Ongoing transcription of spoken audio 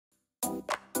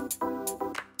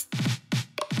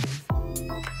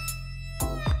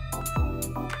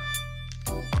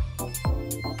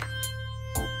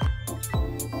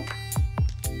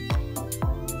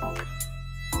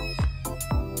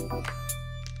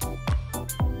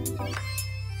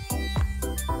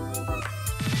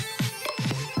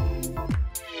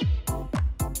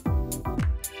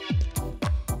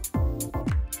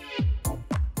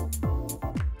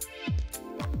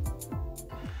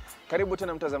Karibu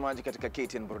tena mtazamaji katika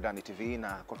KTN Burudani TV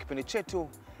na kwa kipindi chetu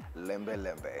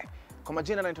Lembelembe. Kwa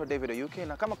majina naitwa David Oyuke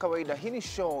na kama kawaida hii ni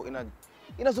show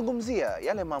inazungumzia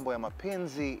yale mambo ya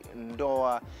mapenzi,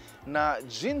 ndoa na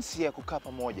jinsi ya kukaa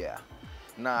pamoja.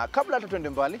 Na kabla hata tuende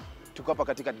mbali, tuko hapa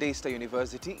katika Daystar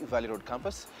University Valley Road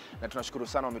campus na tunashukuru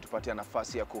sana wametupatia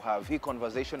nafasi ya kuhave hii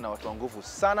conversation na watu wa nguvu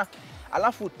sana.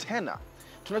 Alafu tena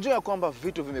tunajua ya kwamba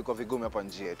vitu vimekuwa vigumu hapa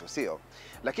nje yetu, sio?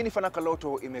 Lakini Fanaka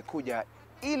Loto imekuja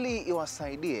ili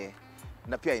iwasaidie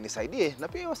na pia inisaidie na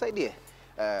pia iwasaidie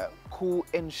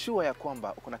ku-ensure ya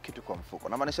kwamba kuna kitu kwa mfuko.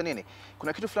 Na maanisha nini?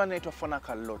 Kuna kitu fulani inaitwa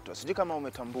Fanaka Loto. Sijui kama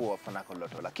umetambua Fanaka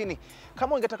Loto, lakini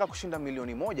kama ungetaka kushinda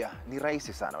milioni moja ni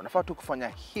rahisi sana. Unafaa tu kufanya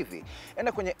hivi.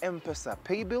 Enda kwenye M-Pesa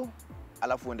Paybill,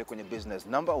 alafu uende kwenye business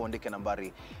number, uandike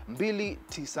nambari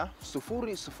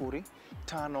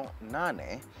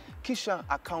 290058, kisha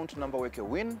account number weke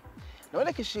win, na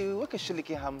weke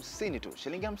shilingi 50 tu,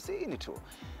 shilingi 50 tu,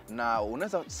 na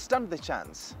unaweza stand the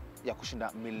chance ya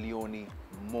kushinda milioni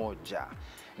moja.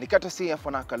 Ni courtesy ya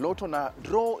Fanaka Loto na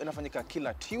draw inafanyika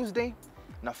kila Tuesday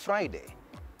na Friday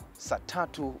saa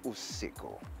 3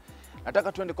 usiku.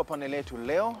 Nataka tuende kwa panel yetu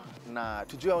leo na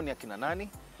tujue ni akina nani,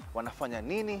 wanafanya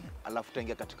nini, alafu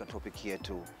tuingia katika topic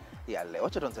yetu ya leo.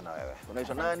 Acha tuanze na wewe.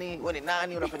 Unaitwa nani? Wewe ni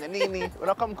nani? Unafanya nini?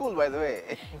 Unakam cool by the way.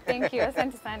 Thank you.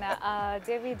 Asante sana.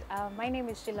 David, my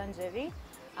name is Shilanjeri.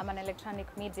 I'm an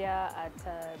electronic media at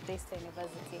Daystar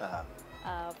University.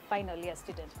 Final year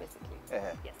student basically.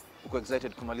 Yes. Uko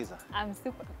excited kumaliza? I'm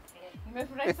super.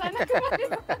 Nimefurahi sana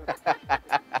kumaliza.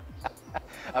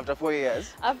 After 4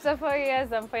 years? After 4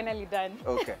 years, I'm finally done.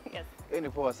 Okay. Yes. Ni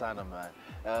poa sana man.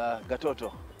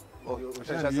 Gatoto.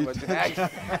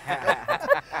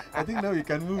 I think now we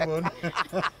can move on.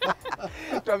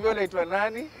 Tuambie unaitwa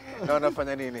nani na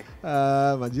unafanya nini?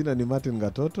 Majina ni Martin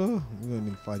Gatoto, mimi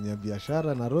ni mfanya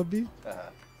biashara Nairobi.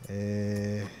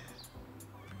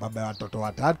 Baba ya watoto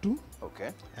watatu. Okay.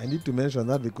 I need to mention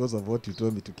that because of what you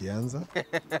told me tukianza.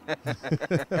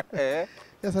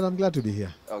 Yes, and I'm glad to be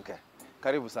here. Okay.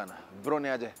 Karibu sana. Bro ni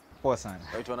aje? Poa sana.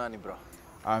 Unaitwa nani bro?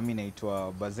 Mimi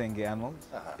naitwa Bazenge Arnold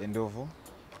Endovo.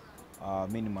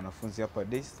 Mimi ni mwanafunzi hapa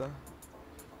Daystar.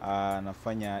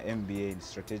 Nafanya MBA in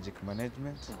Strategic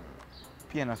Management.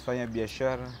 Pia nafanya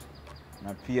biashara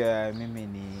na pia mimi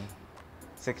ni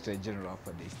Secretary General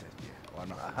hapa Daystar pia.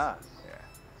 Aha. Yeah.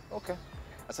 Okay.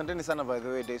 Asanteni sana by the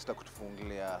way Daystar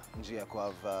kutufungulia njia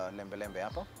kwa Lembelembe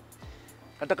hapa.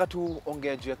 Nataka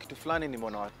tuongee juu ya kitu fulani,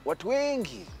 nimeona watu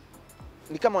wengi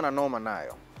ni kama wana noma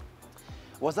nayo.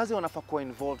 Wazazi wanafaa kuwa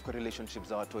involved kwa relationships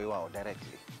za watu wao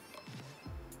directly.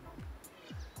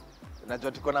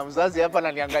 Najua tuko na mzazi hapa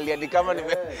na niangalia ni kama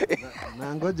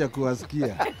na ngoja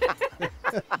kuwasikia.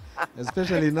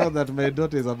 Especially now that my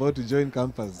daughter is about to join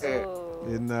campus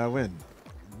in when?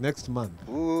 Next month.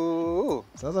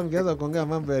 Sasa mkianza kuongea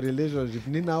mambo ya relationship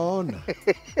ninaona.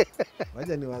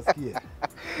 Wacha niwasikie.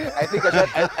 I think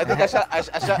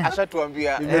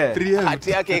ashatuambia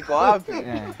hati yake iko wapi.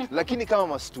 Lakini kama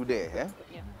mastude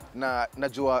na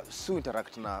najua su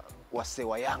interact na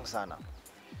wasewa young sana.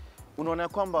 Unaona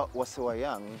kwamba wasewa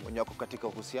young wenye wako katika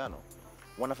uhusiano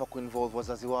wanafaa kuinvolve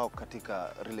wazazi wao katika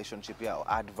relationship yao,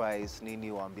 advice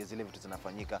nini, waambie zile vitu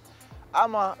zinafanyika,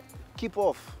 ama keep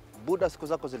off, buda siku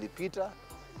zako zilipita,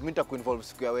 mimi nitakuinvolve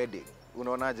siku ya wedding.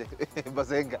 Unaonaje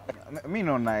Bazenga? Mimi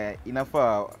naona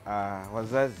inafaa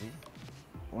wazazi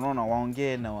unaona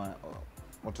waongee na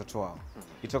watoto wao.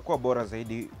 Itakuwa bora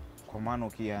zaidi kwa maana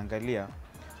ukiangalia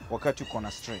wakati uko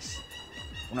na stress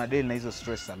una deal na hizo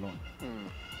stress alone.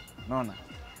 Unaona?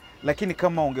 Lakini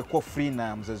kama ungekuwa free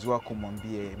na mzazi wako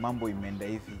mwambie mambo imeenda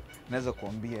hivi, naweza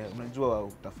kuambia unajua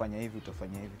utafanya hivi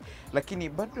utafanya hivi. Lakini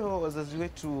bado wazazi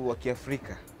wetu wa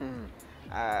Kiafrika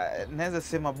naweza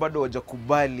sema bado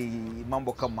hawajakubali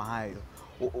mambo kama hayo.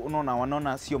 Unaona,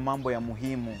 wanaona sio mambo ya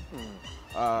muhimu.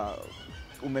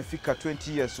 Umefika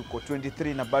 20 years uko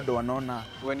 23 na bado wanaona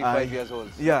 25 years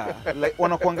old. Yeah, like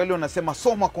wanakuangalia wanasema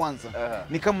soma kwanza.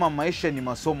 Ni kama maisha ni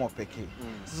masomo pekee.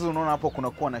 Sasa unaona hapo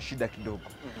kunakuwa na shida kidogo.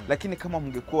 Lakini kama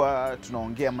mngekuwa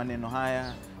tunaongea maneno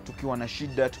haya tukiwa na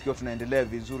shida, tukiwa tunaendelea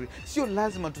vizuri, sio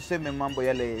lazima tuseme mambo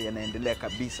yale yanaendelea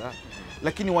kabisa.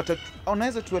 Lakini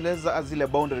wanaweza tueleza zile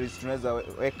boundaries tunaweza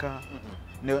weka.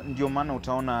 Ndio maana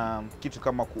utaona kitu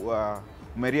kama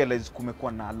umerealize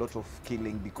kumekuwa na a lot of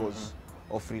killing because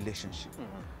of relationship.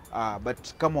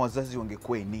 But kama wazazi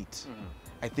wangekuwa neat,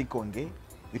 I think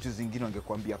vitu zingine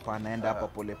wangekuambia hapana, enda hapa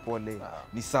pole pole,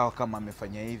 ni sawa kama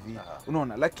amefanya hivi.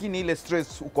 Unaona, lakini ile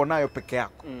stress uko nayo peke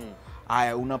yako.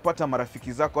 Haya, unapata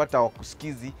marafiki zako hata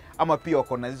wakusikizi ama pia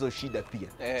wako na hizo shida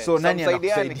pia. So nani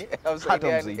anakusaidia?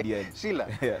 Hata msaidiaje. Shila,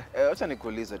 acha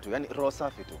nikuulize tu, yani roho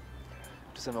safi tu.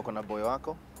 Tuseme uko na boy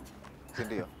wako, si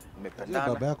ndio?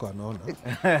 Mmependana. Baba yako anaona.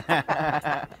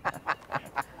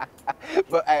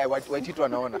 Waititu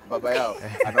anaona, baba yao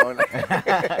anaona.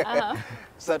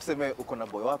 Sasa tuseme uko na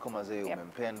boy wako mazee,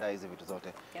 umempenda hizi vitu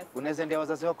zote. Unaweza endea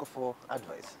wazazi wako for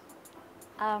advice?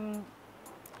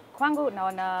 Kwangu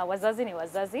naona wazazi ni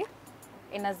wazazi.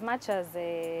 In as much as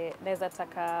naweza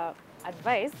taka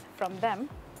advice from them,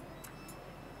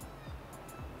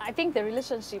 I think the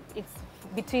relationship is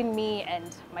between me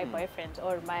and my boyfriend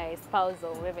or my spouse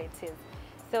or whoever it is.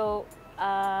 So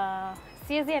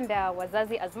siwezi enda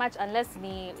wazazi as much unless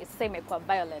ni same kwa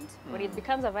violent. When it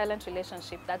becomes a violent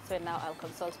relationship, that's when now I'll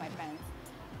consult my parents.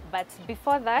 But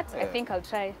before that, I think I'll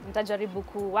try nitajaribu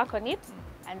ku work on it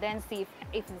and then see if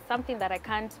it's something that I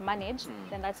can't manage,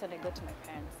 then that's when I go to my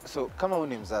parents. So kama wewe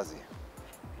ni mzazi,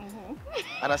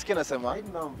 anasikia nasema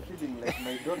Right now I'm feeling like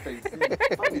my daughter is saying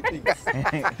funny things.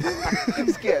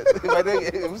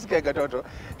 Msikia gatoto,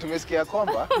 tumesikia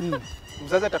kwamba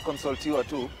mzazi atakonsultiwa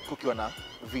tu kukiwa na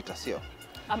vita, sio?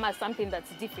 Ama something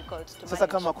that's difficult to manage. Sasa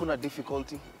kama kuna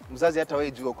difficulty, mzazi hata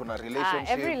wewe jua kuna relationship.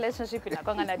 Every relationship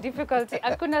inakuwa na difficulty.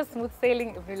 Hakuna smooth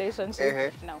sailing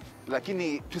relationship. No.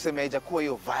 Lakini tuseme haijakuwa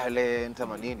hiyo violent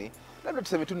ama nini, labda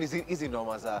tuseme tu hizi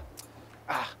noma za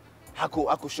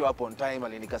haku show up on time,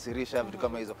 alinikasirisha, vitu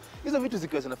kama hizo. Hizo vitu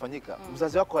zikiwa zinafanyika,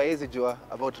 mzazi wako hawezi jua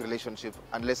about relationship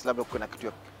unless labda kuna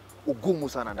kitu ugumu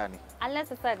sana ndani. Unless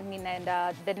sasa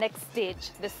ninaenda the next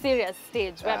stage, the serious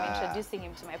stage where I'm introducing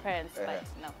him to my parents,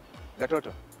 but no.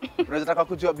 Gatoto, unaweza taka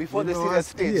kujua before the serious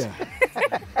stage.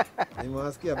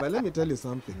 Nimewasikia, but let me tell you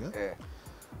something.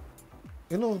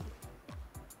 You know,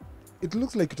 it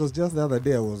looks like it was just the other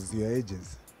day I was your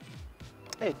ages.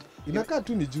 Inakaa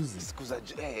tu ni juzi. Siku za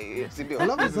si ndio?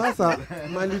 Alafu sasa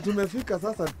mali tumefika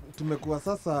sasa, tumekuwa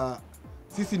sasa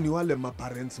sisi ni wale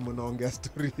maparents mnaongea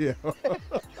story yao.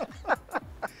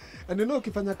 And you know,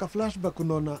 ukifanya ka flashback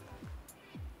unaona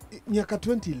miaka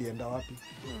 20 ilienda wapi?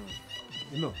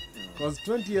 You know, because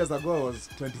 20 years ago I was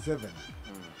 27.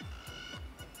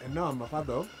 And now I'm a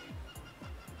father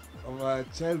of a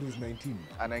child who's 19.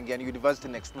 Anaingia university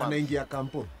next month. Anaingia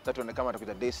kampo. Sasa tuone kama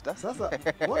atakuja Daystar. Sasa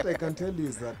what I can tell you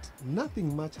is that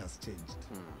nothing much has changed.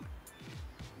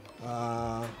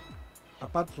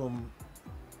 Apart from,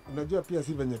 unajua pia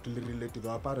si venye tulirelate to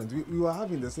our parents, we were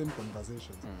having the same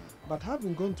conversations. But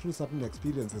having gone through certain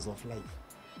experiences of life,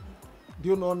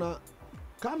 ndio unaona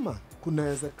kama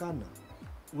kunawezekana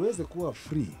uweze kuwa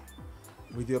free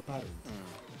with your parents.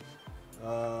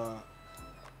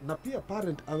 Na pia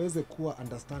parent aweze kuwa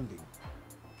understanding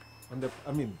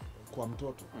on kwa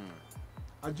mtoto.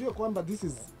 Ajue kwamba this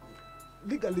is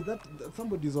legally that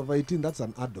somebody is over 18, that's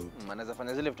an adult. Anaweza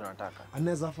fanya zile vitu anataka.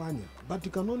 Anaweza fanya, but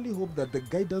you can only hope that the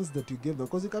guidance that you give them,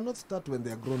 because you cannot start when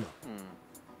they are grown up.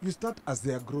 You start as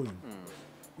they are growing.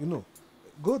 You know,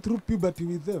 go through puberty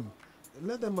with them.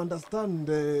 Let them understand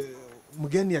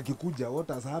mgeni akikuja what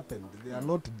has happened. They are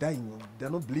not dying, they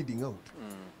are not bleeding out.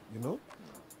 You know,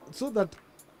 so that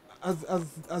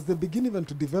as they begin even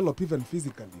to develop even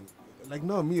physically, like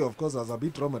now me of course I was a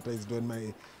bit traumatized when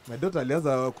my daughter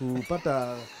alianza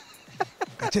kupata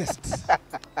ka chest.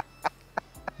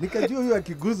 Nikajua huyo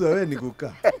akiguza wewe ni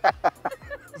kukaa.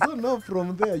 So now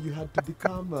from there you had to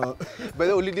become By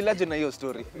the ulidilaje na hiyo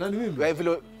story? Nani mimi? Wewe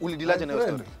vile ulidilaje na hiyo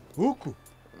story? Huku.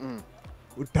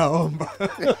 Utaomba.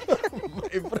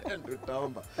 My friend,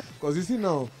 utaomba. Because you see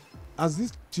now, as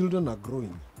these children are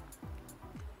growing,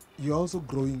 you're also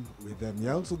growing with them.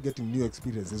 You're also getting new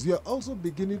experiences. You're also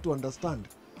beginning to understand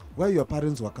where your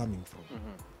parents were coming from.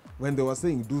 When they were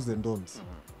saying do's and don'ts.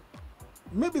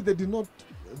 Maybe they did not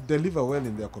deliver well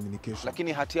in their communication.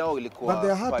 Lakini hati yao ilikuwa but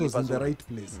their heart was in the right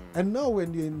place. And now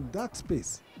when you're in that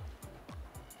space,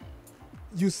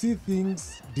 you see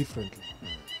things differently.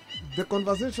 The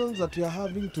conversations that we are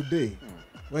having today,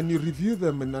 when you review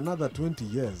them in another 20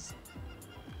 years,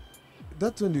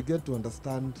 that's when you get to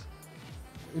understand,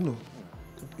 you know,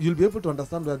 you'll be able to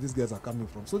understand where these guys are coming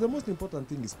from. So the most important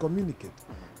thing is communicate.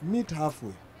 Meet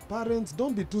halfway. Parents,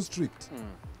 don't be too strict.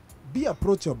 Be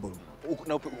approachable.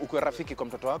 Ukuwe rafiki kwa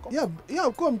mtoto wako?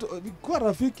 Yeah, kuwa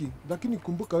rafiki, lakini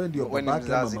kumbuka wewe ndio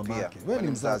babake ama mamake. Wewe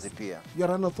ni mzazi pia. You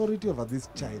are an authority over this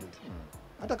child.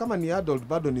 Hata kama ni adult,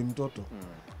 bado ni mtoto.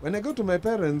 When I go to my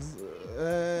parents,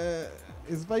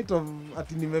 in spite of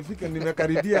ati nimefika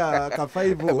nimekaribia ka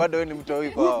 5. Bado wewe ni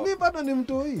mtoi kwao. Mimi bado ni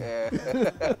mtoi.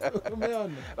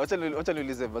 Umeona? Wacha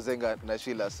niulize Bazenga na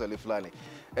Sheila swali fulani.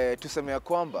 Tuseme ya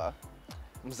kwamba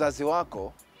mzazi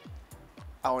wako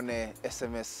aone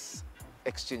SMS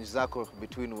exchange zako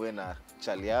between wewe na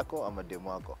chali yako ama demu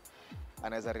wako.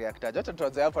 Anaweza react aje? Acha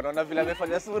tuanze hapa, naona vile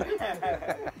amefanya sura.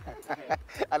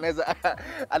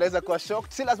 anaweza kuwa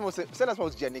shocked. Si lazima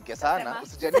usijanike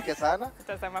sana,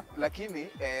 Tutasema. Lakini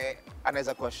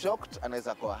anaweza kuwa shocked,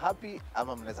 anaweza kuwa happy,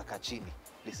 ama mnaweza kaa chini.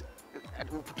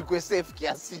 Tukue safe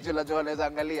kiasi hicho anaweza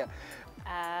angalia.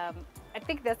 I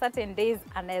think there are certain days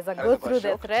anaweza go through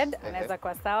the thread, anaweza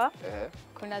kuwa sawa.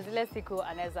 Kuna zile siku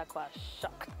anaweza kuwa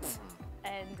shocked.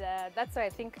 And that's why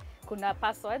I think kuna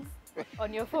passwords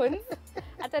on your phones.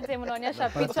 Hata time unaonyesha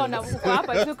picha uko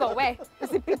hapa tuko we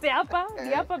usipite hapa,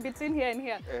 ni hapa between here and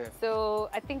here. So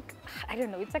I think, I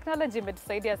don't know, technology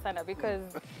imetusaidia sana because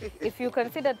if you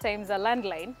consider times a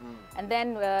landline and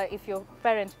then if your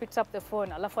parent picks up the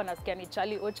phone alafu anasikia ni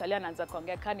Charlie anaanza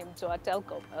kuongea kani mtu wa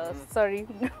Telcom. Sorry.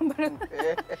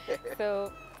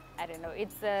 So I don't know,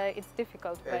 it's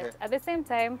difficult, but at the same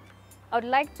time I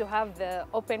would like to have the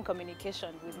open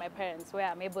communication with my parents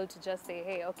where I'm able to just say,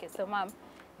 hey, okay, so mom,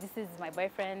 this is my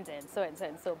boyfriend and so and so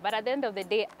and so. But at the end of the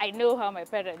day, I know how my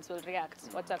parents will react.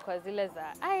 Watakuwa zile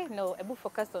za, I know, ebu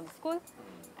focus on school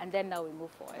and then now we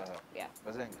move forward. Yeah.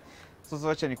 Sasa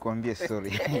wacha nikuambie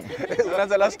story.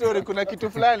 Unaanza la story, kuna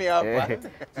kitu fulani hapa.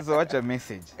 Sasa wacha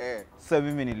message. Sasa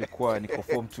mimi nilikuwa niko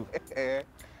form 2.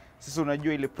 Sasa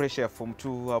unajua ile pressure ya form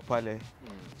 2 hapa pale.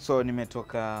 So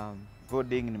nimetoka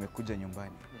boarding, nimekuja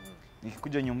nyumbani.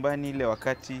 Nikikuja nyumbani ile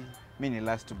wakati mimi ni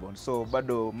last born. So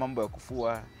bado mambo ya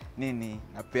kufua nini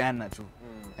napeana tu.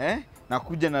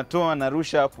 Nakuja natoa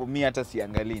narusha hapo, mimi hata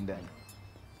siangalii ndani.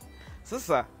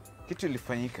 Sasa kitu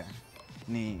ilifanyika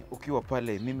ni ukiwa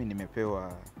pale mimi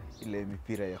nimepewa ile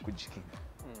mipira ya kujikinga.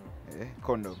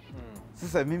 Condom.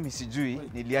 Sasa mimi sijui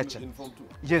niliacha.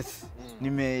 Yes,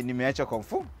 nimeacha kwa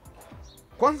mfumo.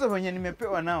 Kwanza wenye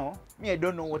nimepewa nao, I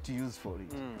don't know what to use for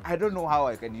it. I don't know how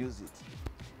I can use it.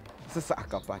 Sasa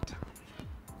akapata.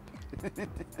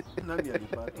 Nani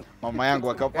alipata? Mama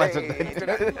yangu akapata.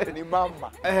 Ni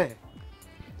mama.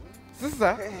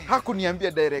 Sasa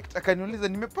hakuniambia direct, akaniuliza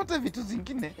nimepata vitu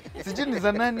zingine, sijui ni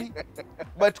za nani,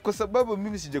 but kwa sababu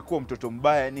mimi sijakuwa mtoto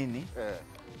mbaya nini,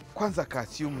 kwanza ka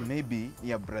assume maybe ni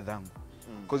ya brother yangu.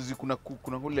 Because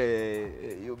kuna ule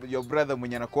your brother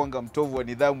mwenye anakuanga mtovu wa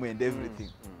nidhamu and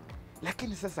everything.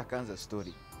 Lakini sasa akaanza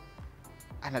story.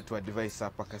 Anatu advice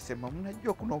hapa akasema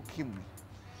mnajua kuna ukimwi.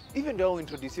 Even though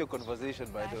introduce your conversation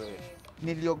by the way.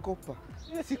 Niliogopa.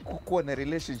 Sikukuwa na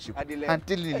relationship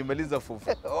until nilimaliza form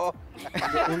 4.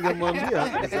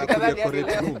 Ungemwambia nitakuja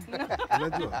correct room.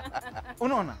 Unajua?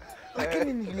 Unaona?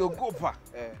 Lakini niliogopa.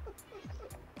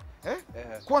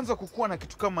 Kwanza kukuwa na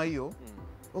kitu kama hiyo,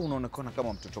 wewe unaonekana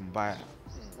kama mtoto mbaya.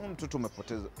 Mtoto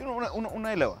umepoteza.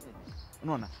 Unaelewa?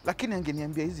 Unaona? Lakini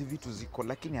angeniambia hizi vitu ziko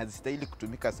lakini hazistahili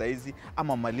kutumika saa hizi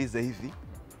ama maliza hivi,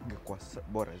 ingekuwa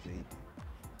bora zaidi.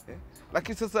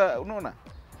 Lakini sasa unaona?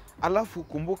 Alafu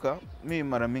kumbuka mimi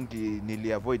mara mingi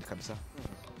niliavoid kabisa.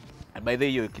 By the way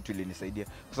hiyo kitu ilinisaidia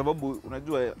kwa sababu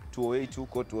unajua 208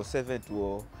 huko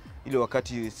 207 ile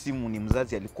wakati simu ni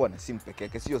mzazi alikuwa na simu peke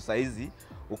yake, sio saa hizi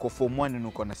uko form 1 na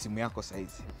uko na simu yako saa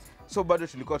hizi. So bado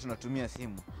tulikuwa tunatumia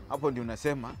simu. Hapo ndio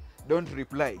unasema don't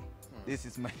reply. This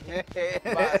is my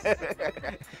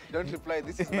don't reply,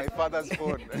 this is my father's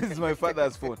phone. This is my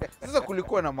father's phone. Sasa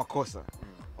kulikuwa na makosa.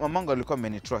 Mamangu alikuwa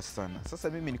amenitrust sana. Sasa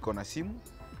mimi niko na simu,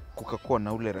 kukakuwa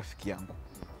na ule rafiki yangu.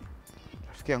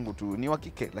 Rafiki yangu tu ni wa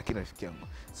kike lakini rafiki yangu.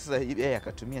 Sasa yeye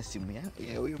akatumia simu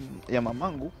ya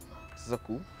mamangu sasa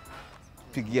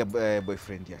kupigia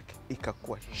boyfriend yake.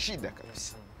 Ikakuwa shida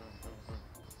kabisa.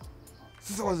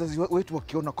 Sasa wazazi wetu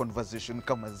wakiona conversation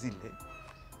kama zile,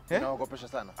 naogopesha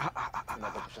sana.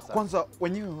 Kwanza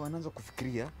wenyewe wanaanza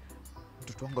kufikiria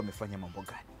mtoto wangu amefanya mambo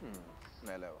gani.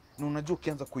 Naelewa. Na unajua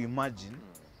ukianza kuimagine,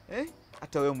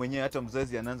 hata wewe mwenyewe hata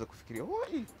mzazi anaanza kufikiria,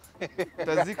 "Woi,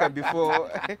 tazika before."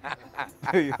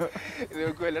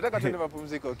 Ni kweli. Nataka tuende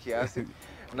mapumziko kiasi.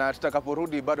 Na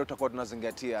tutakaporudi bado tutakuwa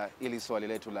tunazingatia ili swali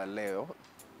letu la leo.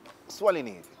 Swali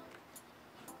ni hivi.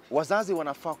 Wazazi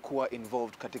wanafaa kuwa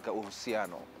involved katika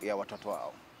uhusiano ya watoto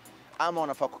wao ama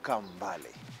wanafaa kukaa mbali?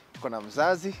 Tuko na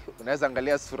mzazi, unaweza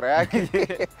angalia sura yake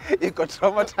iko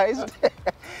traumatized.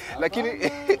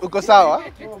 Lakini uko sawa?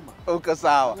 Uko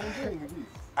sawa.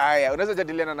 Haya, unaweza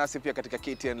jadiliana nasi pia katika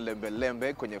KTN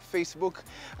Lembelembe kwenye Facebook.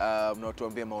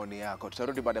 Mnaotuambia maoni yako.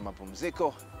 Tutarudi baada ya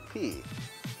mapumziko. Hii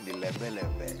ni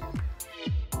Lembelembe.